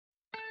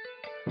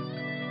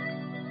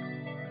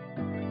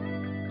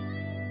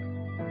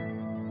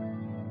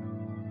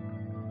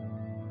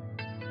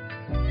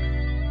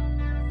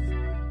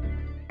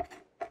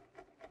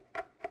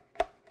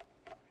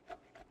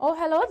Oh,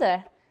 hello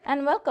there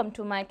and welcome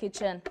to my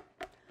kitchen.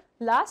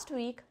 Last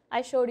week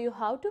I showed you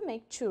how to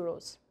make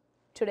churros.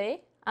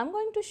 Today I'm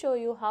going to show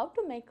you how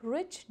to make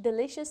rich,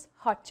 delicious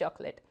hot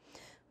chocolate,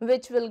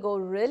 which will go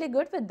really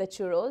good with the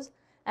churros,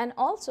 and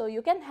also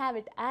you can have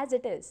it as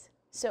it is.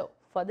 So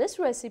for this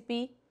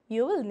recipe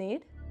you will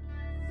need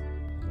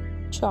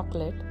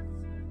chocolate,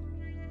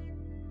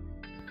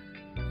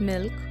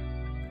 milk,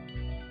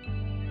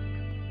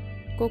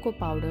 cocoa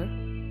powder,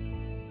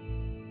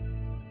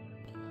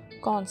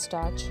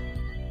 cornstarch.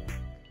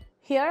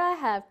 Here I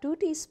have 2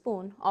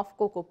 teaspoons of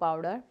cocoa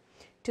powder.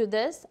 To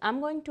this I'm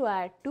going to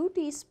add 2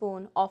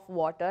 teaspoons of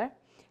water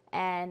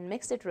and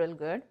mix it real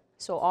good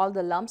so all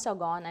the lumps are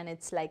gone and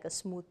it's like a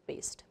smooth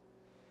paste.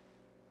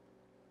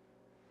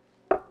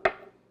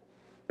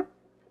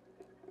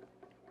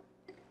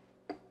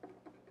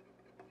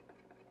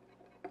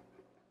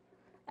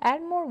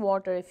 Add more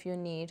water if you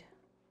need.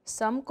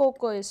 Some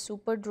cocoa is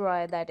super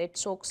dry that it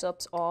soaks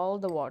up all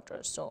the water,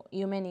 so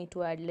you may need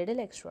to add little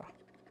extra.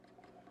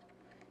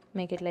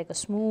 Make it like a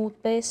smooth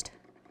paste.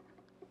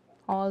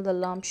 All the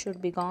lumps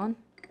should be gone.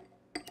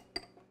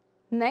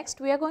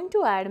 Next we are going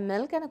to add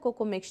milk and a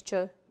cocoa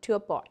mixture to a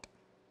pot.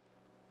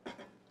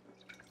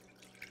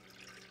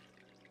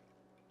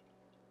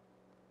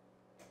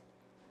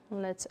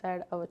 Let's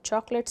add our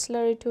chocolate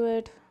slurry to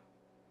it.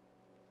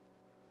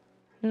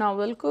 Now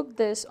we'll cook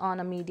this on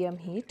a medium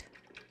heat.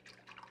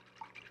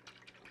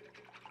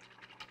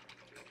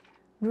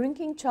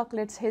 Drinking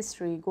chocolate's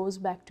history goes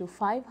back to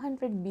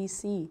 500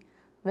 BC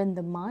when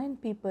the Mayan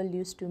people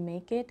used to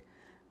make it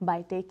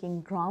by taking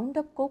ground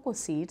up cocoa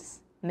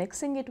seeds,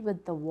 mixing it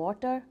with the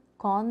water,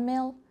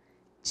 cornmeal,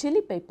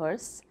 chili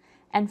peppers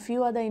and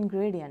few other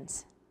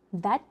ingredients.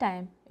 That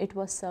time it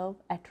was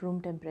served at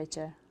room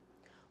temperature.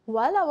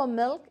 While our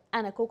milk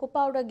and a cocoa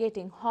powder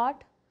getting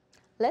hot,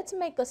 let's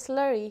make a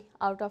slurry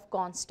out of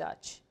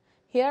cornstarch.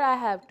 Here I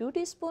have 2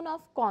 teaspoons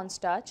of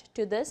cornstarch.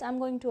 To this I'm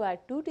going to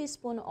add 2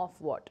 teaspoons of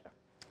water.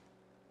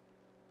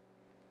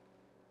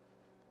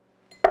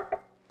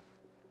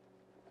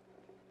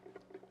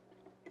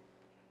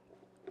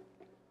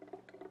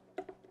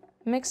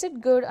 Mix it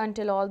good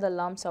until all the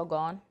lumps are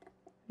gone.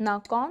 Now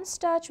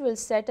cornstarch will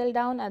settle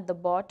down at the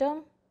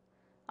bottom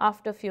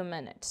after a few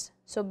minutes.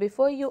 So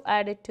before you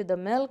add it to the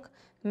milk,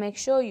 make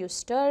sure you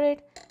stir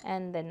it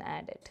and then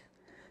add it.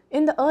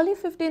 In the early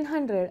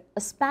 1500s,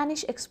 a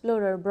Spanish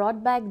explorer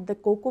brought back the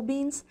cocoa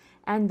beans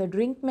and the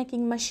drink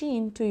making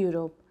machine to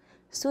Europe.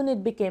 Soon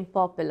it became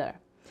popular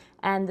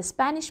and the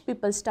Spanish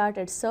people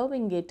started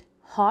serving it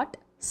hot,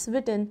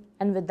 sweetened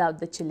and without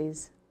the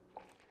chilies.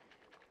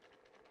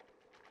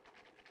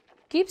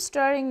 Keep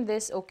stirring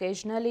this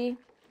occasionally.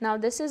 Now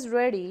this is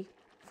ready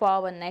for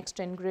our next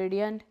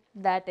ingredient,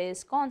 that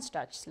is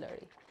cornstarch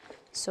slurry.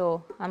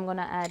 So I'm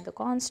gonna add the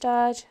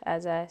cornstarch.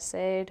 As I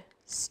said,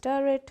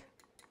 stir it.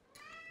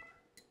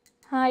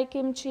 Hi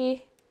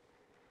Kimchi.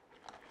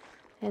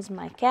 Here's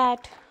my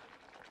cat.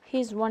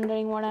 He's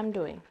wondering what I'm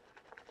doing.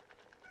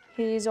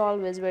 He is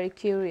always very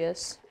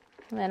curious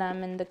when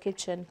I'm in the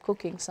kitchen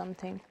cooking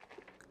something.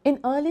 In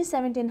early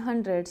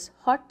 1700s,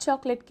 hot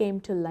chocolate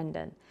came to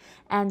London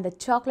and the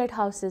chocolate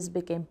houses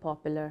became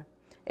popular.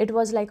 It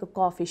was like a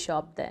coffee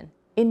shop then.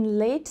 In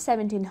late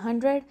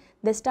 1700,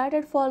 they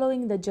started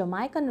following the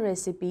Jamaican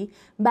recipe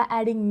by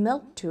adding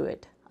milk to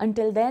it.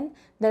 Until then,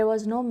 there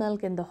was no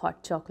milk in the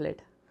hot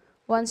chocolate.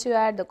 Once you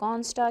add the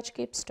cornstarch,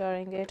 keep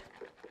stirring it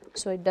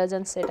so it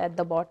doesn't sit at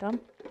the bottom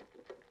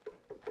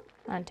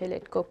until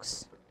it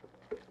cooks.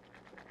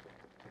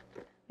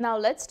 Now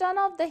let's turn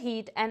off the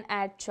heat and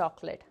add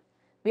chocolate.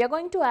 We are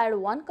going to add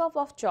 1 cup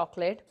of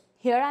chocolate.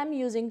 Here I am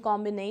using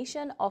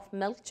combination of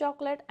milk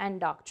chocolate and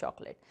dark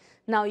chocolate.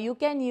 Now you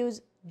can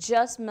use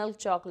just milk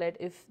chocolate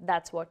if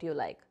that's what you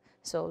like.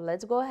 So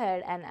let's go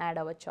ahead and add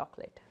our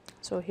chocolate.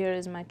 So here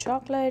is my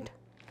chocolate.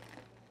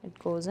 It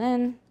goes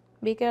in.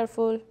 Be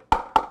careful.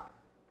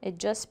 It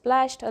just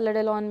splashed a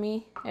little on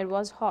me. It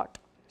was hot.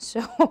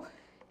 So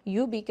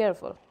you be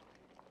careful.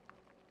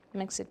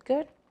 Mix it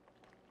good.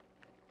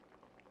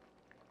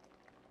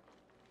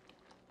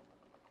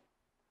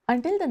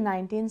 Until the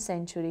 19th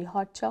century,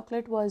 hot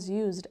chocolate was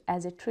used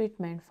as a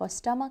treatment for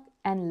stomach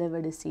and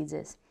liver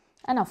diseases,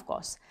 and of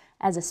course,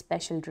 as a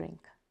special drink.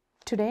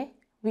 Today,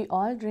 we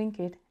all drink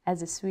it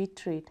as a sweet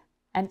treat,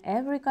 and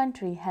every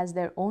country has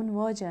their own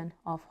version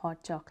of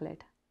hot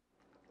chocolate.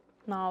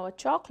 Now our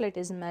chocolate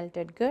is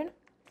melted good.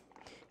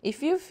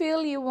 If you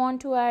feel you want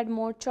to add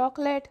more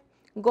chocolate,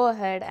 go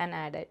ahead and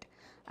add it.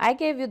 I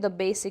gave you the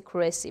basic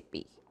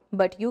recipe,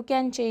 but you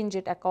can change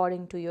it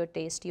according to your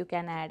taste. You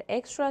can add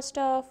extra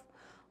stuff,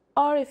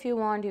 or if you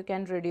want, you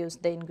can reduce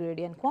the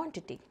ingredient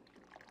quantity.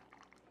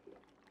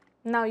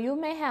 Now you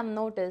may have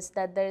noticed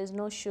that there is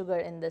no sugar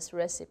in this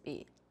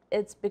recipe.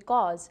 It's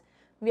because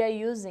we are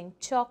using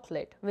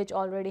chocolate which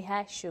already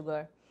has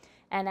sugar,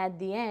 and at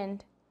the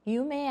end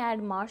you may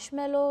add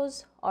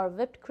marshmallows or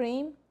whipped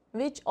cream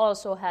which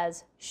also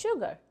has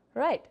sugar,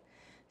 right?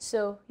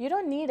 So you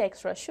don't need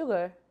extra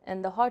sugar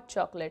in the hot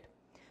chocolate.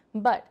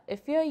 But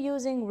if you're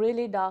using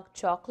really dark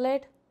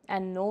chocolate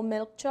and no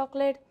milk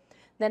chocolate,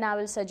 Then I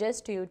will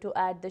suggest you to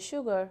add the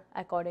sugar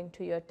according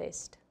to your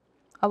taste.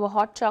 Our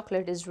hot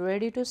chocolate is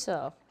ready to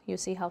serve. You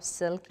see how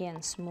silky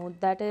and smooth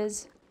that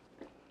is?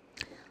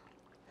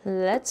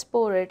 Let's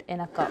pour it in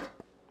a cup.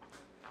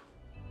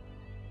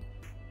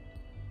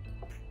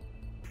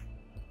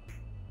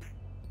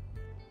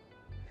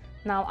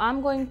 Now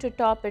I'm going to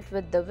top it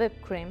with the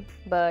whipped cream,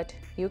 but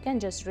you can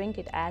just drink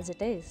it as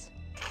it is.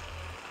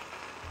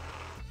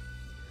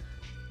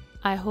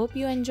 I hope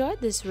you enjoyed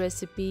this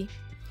recipe.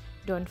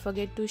 Don't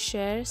forget to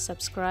share,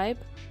 subscribe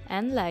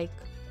and like.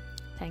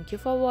 Thank you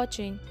for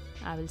watching.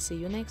 I will see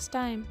you next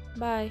time.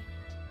 Bye.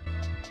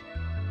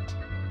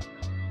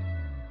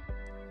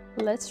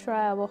 Let's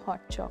try our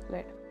hot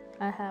chocolate.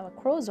 I have a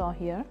croissant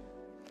here.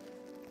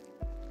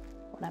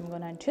 What I'm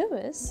gonna do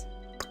is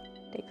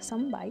take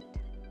some bite,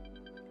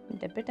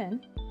 dip it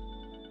in.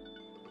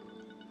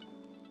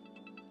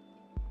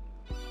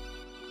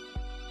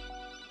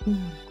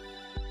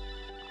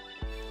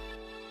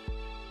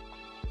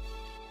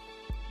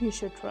 You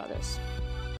should try this.